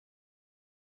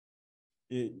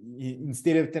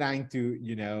instead of trying to,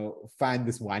 find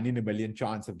this 1 in a million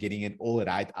chance of getting it all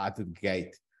right out of the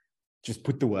gate, just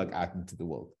put the work out into the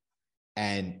world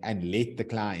and let the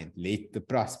client, let the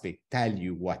prospect tell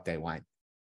you what they want.